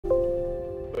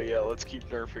let's keep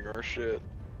nerfing our shit.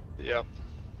 Yep.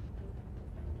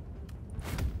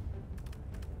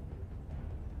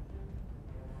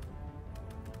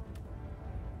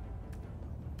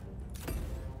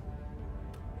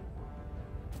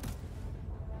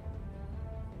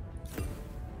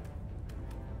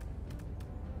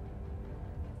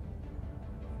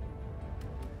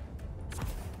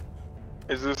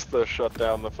 Is this the shut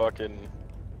down the fucking...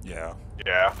 Yeah.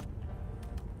 Yeah.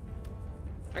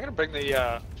 I'm gonna bring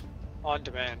the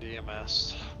on-demand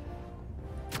EMS.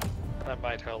 That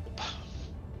might help.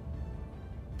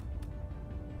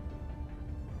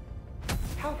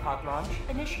 Hellpod launch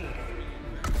initiated.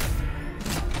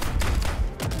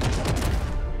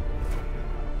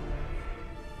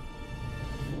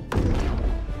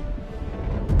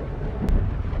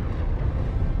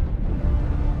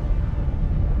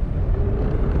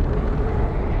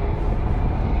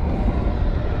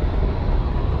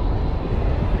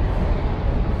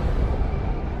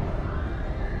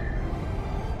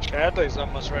 Chadley's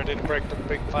almost ready to break the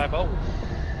big 5-0.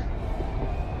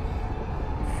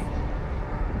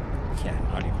 Yeah,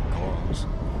 not even close.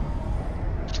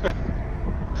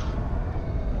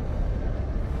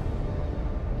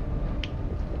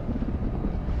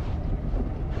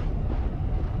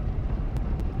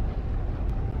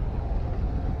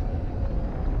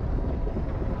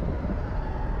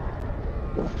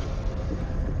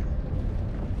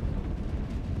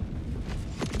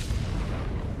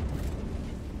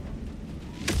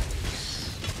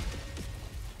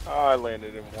 I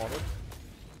landed in water.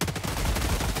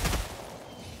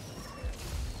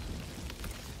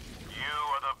 You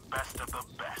are the best of the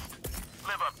best.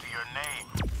 Live up to your name.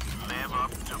 Live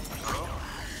up to pro.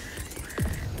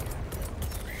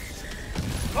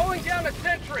 Calling down a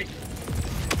sentry!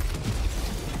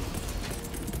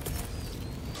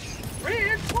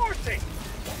 Reinforcing!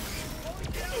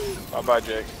 Bye-bye,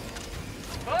 Jake.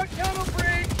 Bug tunnel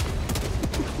breach!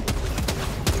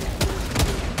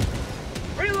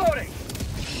 Reloading!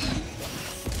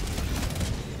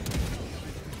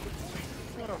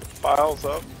 Files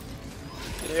up.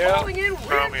 Yeah. Calling in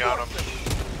Throw me on him.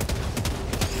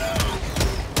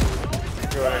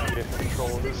 Go ahead and get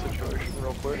control of this situation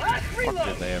real quick. Last Fuck, reload!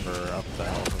 did they ever up the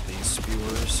hell with these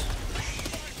spewers?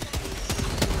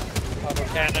 Double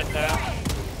cannon down.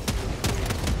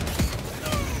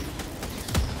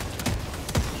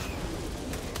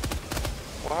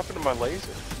 What happened to my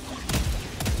laser?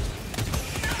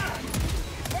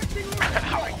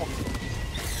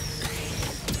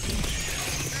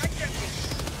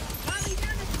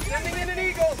 Sending in an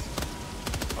eagle!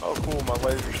 Oh cool, my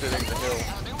laser's hitting the hill.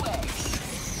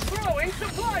 Throwing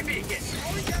supply beacon!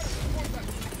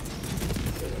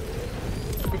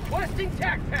 Requesting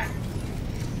tac pack!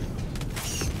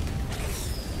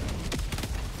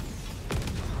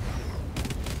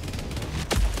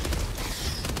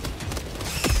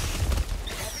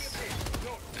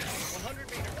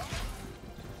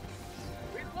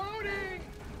 Reloading!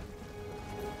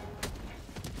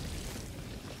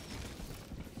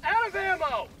 Out of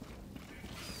ammo!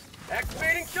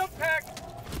 Activating jump pack!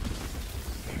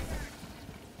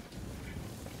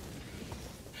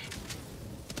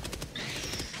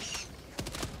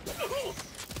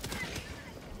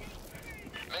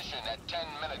 Mission at 10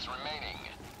 minutes remaining.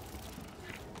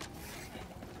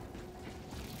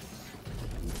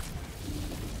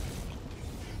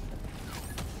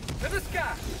 To the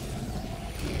sky!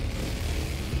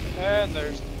 And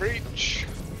there's the breach.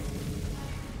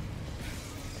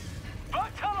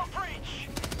 Bug tunnel breach!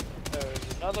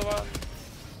 There's another one.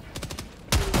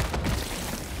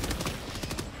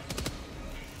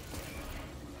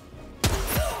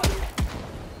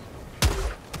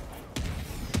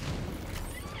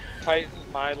 Tighten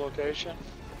my location.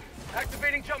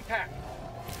 Activating jump pack!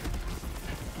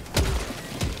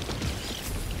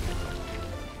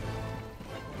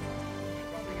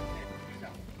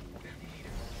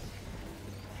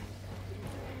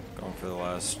 Going for the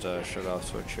last shut-off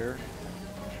switch here.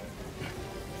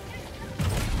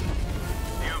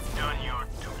 You've done your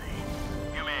duty.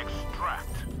 You may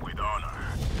extract with honor.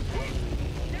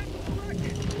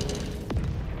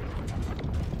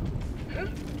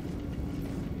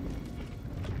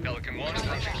 Pelican 1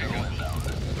 approaching bingo.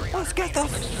 Let's get the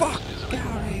fuck out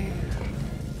of here!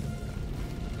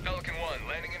 Pelican 1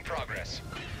 landing in progress.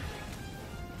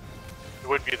 It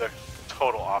would be the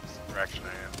total opposite direction I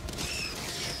am.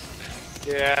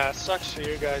 Yeah, sucks for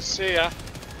you guys. See ya.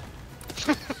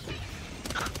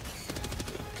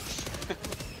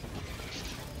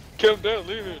 Come down,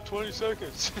 leave it in 20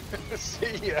 seconds.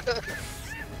 See ya.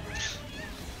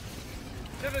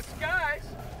 To the skies!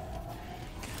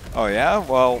 Oh yeah?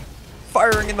 Well,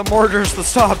 firing in the mortars to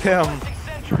stop him.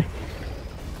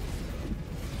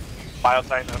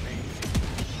 Biotitan on me.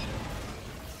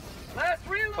 Last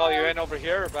reload. Call you in over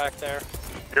here or back there?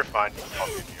 You're fine.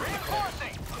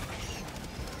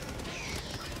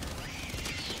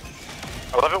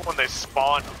 I love it when they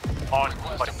spawn on,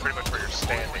 like, pretty much where you're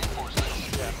standing.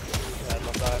 Yeah, I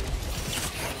love that.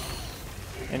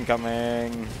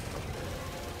 Incoming.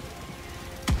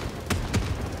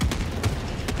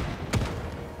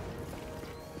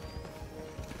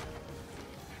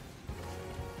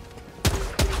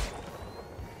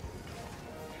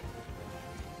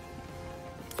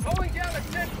 Calling down a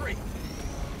sentry.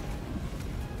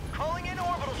 Calling in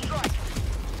orbital strike.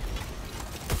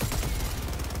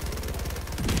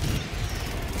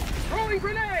 Throwing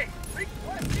grenade.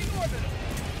 Requesting orbital.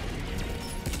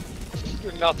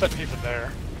 There's nothing even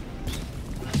there.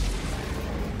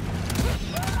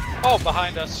 Oh,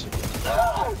 behind us.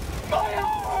 Oh, my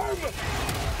arm!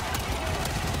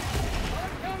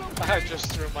 I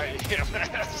just threw my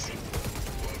EMS.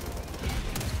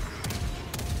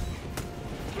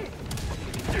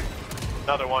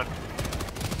 Another one.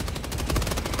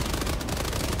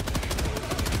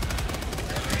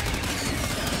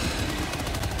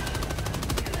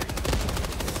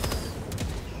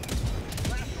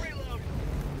 Last reload.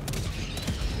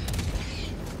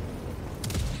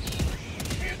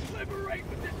 Can't liberate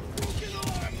with this broken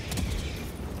arm.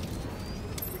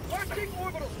 Requesting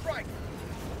orbital strike.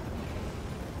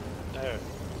 There.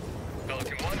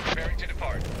 Pelican 1 preparing to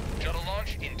depart. Shuttle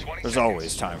launch in 20 There's seconds.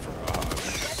 always time for a hug.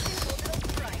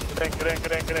 Get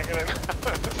in.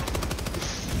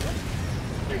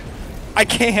 I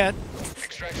can't.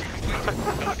 Extraction complete.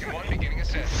 Pelican 1 beginning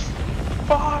ascent.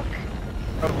 Fuck!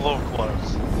 I'm a little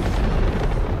close.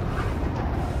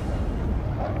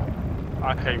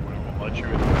 I hate when I won't let you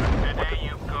in. Today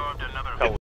you've gone